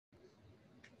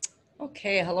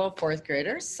Okay, hello fourth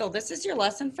graders. So this is your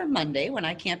lesson for Monday when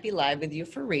I can't be live with you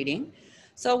for reading.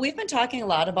 So we've been talking a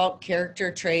lot about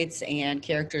character traits and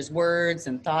characters' words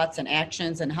and thoughts and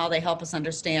actions and how they help us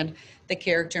understand the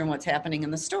character and what's happening in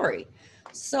the story.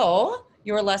 So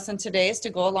your lesson today is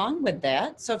to go along with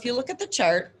that. So if you look at the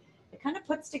chart, it kind of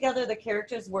puts together the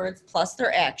characters' words plus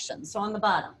their actions. So on the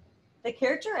bottom, the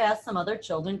character asks some other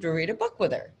children to read a book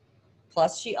with her.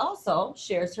 Plus she also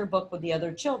shares her book with the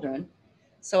other children.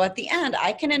 So at the end,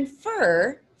 I can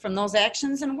infer from those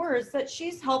actions and words that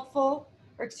she's helpful,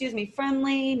 or excuse me,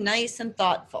 friendly, nice, and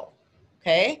thoughtful.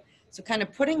 Okay? So kind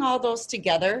of putting all those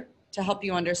together to help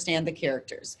you understand the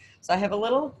characters. So I have a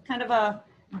little kind of a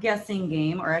guessing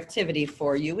game or activity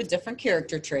for you with different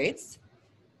character traits.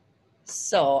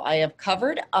 So I have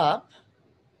covered up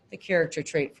the character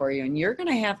trait for you, and you're going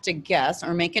to have to guess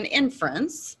or make an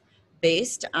inference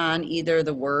based on either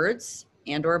the words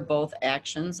and or both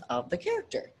actions of the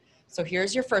character. So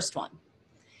here's your first one.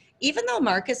 Even though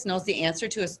Marcus knows the answer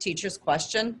to his teacher's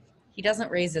question, he doesn't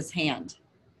raise his hand.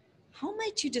 How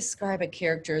might you describe a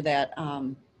character that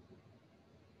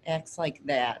acts like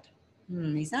that?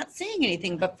 He's not saying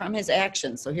anything but from his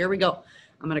actions. So here we go.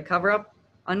 I'm going to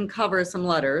uncover some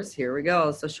letters. Here we go.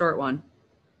 It's a short one.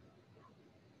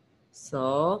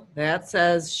 So that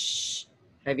says shh.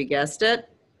 Have you guessed it?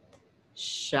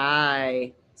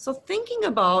 Shy. So thinking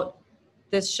about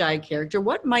this shy character,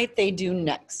 what might they do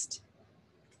next?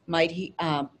 Might he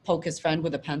poke his friend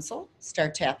with a pencil,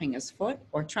 start tapping his foot,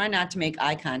 or try not to make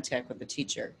eye contact with the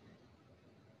teacher?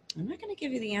 I'm not going to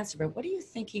give you the answer, but what do you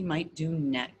think he might do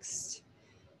next?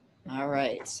 All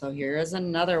right, so here is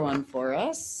another one for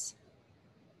us.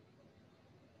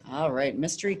 All right,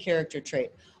 mystery character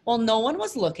trait. While no one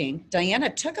was looking,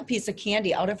 Diana took a piece of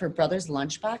candy out of her brother's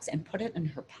lunchbox and put it in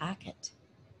her pocket.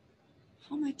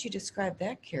 How might you describe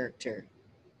that character?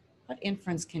 What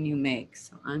inference can you make?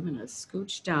 So I'm going to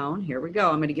scooch down. Here we go.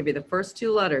 I'm going to give you the first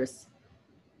two letters.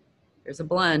 There's a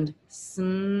blend.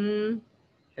 Sn.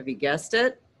 Have you guessed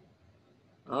it?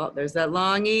 Oh, there's that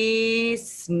long E.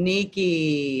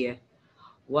 Sneaky.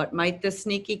 What might the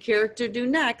sneaky character do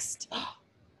next?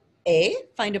 A,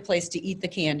 find a place to eat the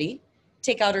candy,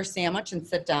 take out her sandwich and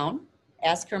sit down,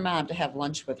 ask her mom to have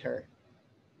lunch with her.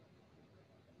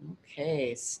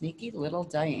 Okay, sneaky little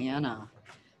Diana.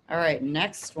 All right,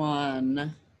 next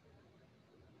one.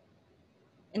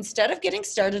 Instead of getting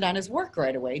started on his work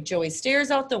right away, Joey stares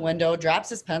out the window, drops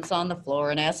his pencil on the floor,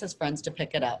 and asks his friends to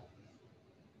pick it up.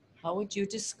 How would you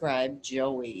describe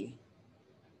Joey?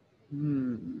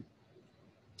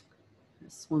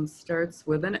 This one starts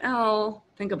with an L.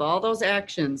 Think of all those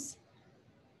actions.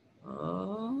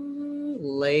 Oh,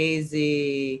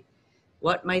 lazy.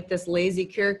 What might this lazy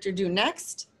character do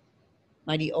next?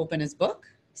 Might he open his book,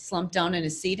 slump down in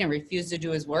his seat and refuse to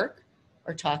do his work,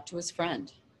 or talk to his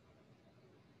friend?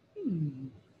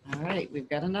 All right, we've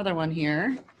got another one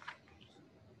here.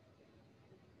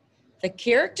 The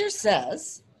character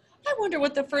says, I wonder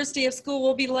what the first day of school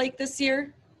will be like this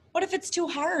year. What if it's too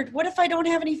hard? What if I don't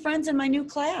have any friends in my new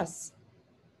class?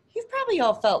 You've probably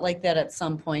all felt like that at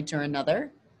some point or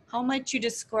another. How might you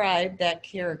describe that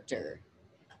character?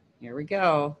 Here we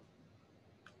go.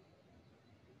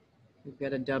 We've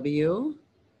got a W.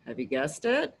 Have you guessed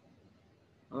it?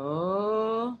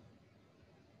 Oh,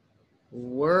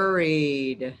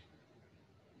 worried.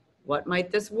 What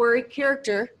might this worried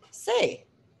character say?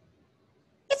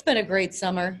 It's been a great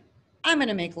summer. I'm going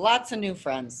to make lots of new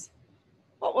friends.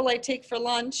 What will I take for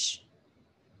lunch?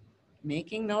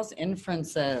 Making those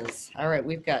inferences. All right,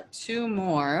 we've got two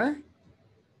more.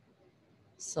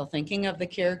 So thinking of the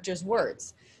character's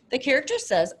words. The character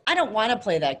says, I don't want to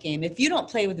play that game. If you don't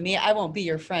play with me, I won't be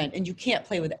your friend, and you can't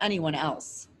play with anyone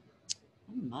else.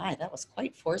 Oh my, that was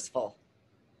quite forceful.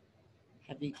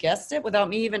 Have you guessed it without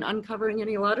me even uncovering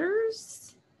any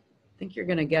letters? I think you're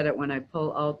going to get it when I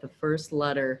pull out the first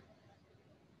letter.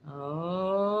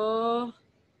 Oh,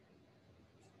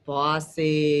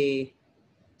 bossy.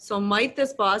 So might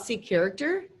this bossy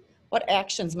character, what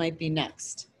actions might be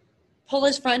next? Pull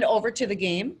his friend over to the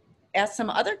game, ask some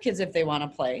other kids if they want to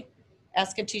play,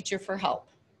 ask a teacher for help.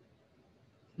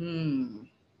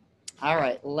 All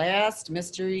right, last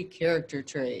mystery character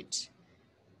trait.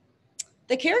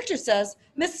 The character says,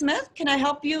 Miss Smith, can I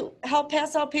help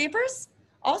pass out papers?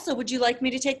 Also, would you like me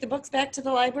to take the books back to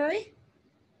the library?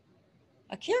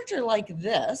 A character like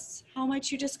this, how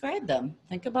might you describe them?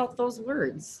 Think about those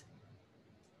words.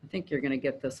 I think you're going to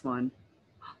get this one.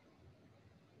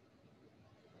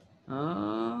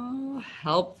 Oh,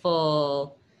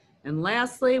 helpful. And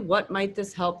lastly, what might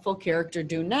this helpful character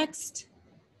do next?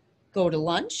 Go to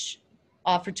lunch,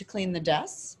 offer to clean the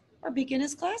desks, or begin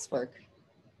his classwork?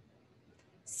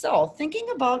 So thinking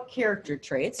about character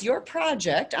traits, your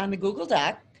project on the Google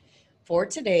Doc for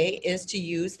today is to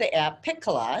use the app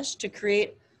PicCollage to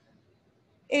create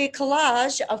a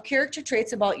collage of character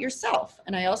traits about yourself.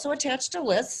 And I also attached a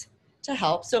list to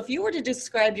help. So if you were to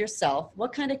describe yourself,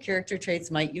 what kind of character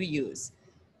traits might you use?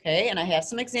 Okay, and I have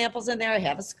some examples in there. I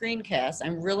have a screencast.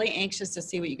 I'm really anxious to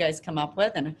see what you guys come up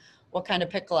with and what kind of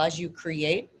PicCollage you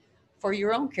create for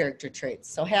your own character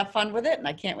traits. So have fun with it, and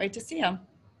I can't wait to see them.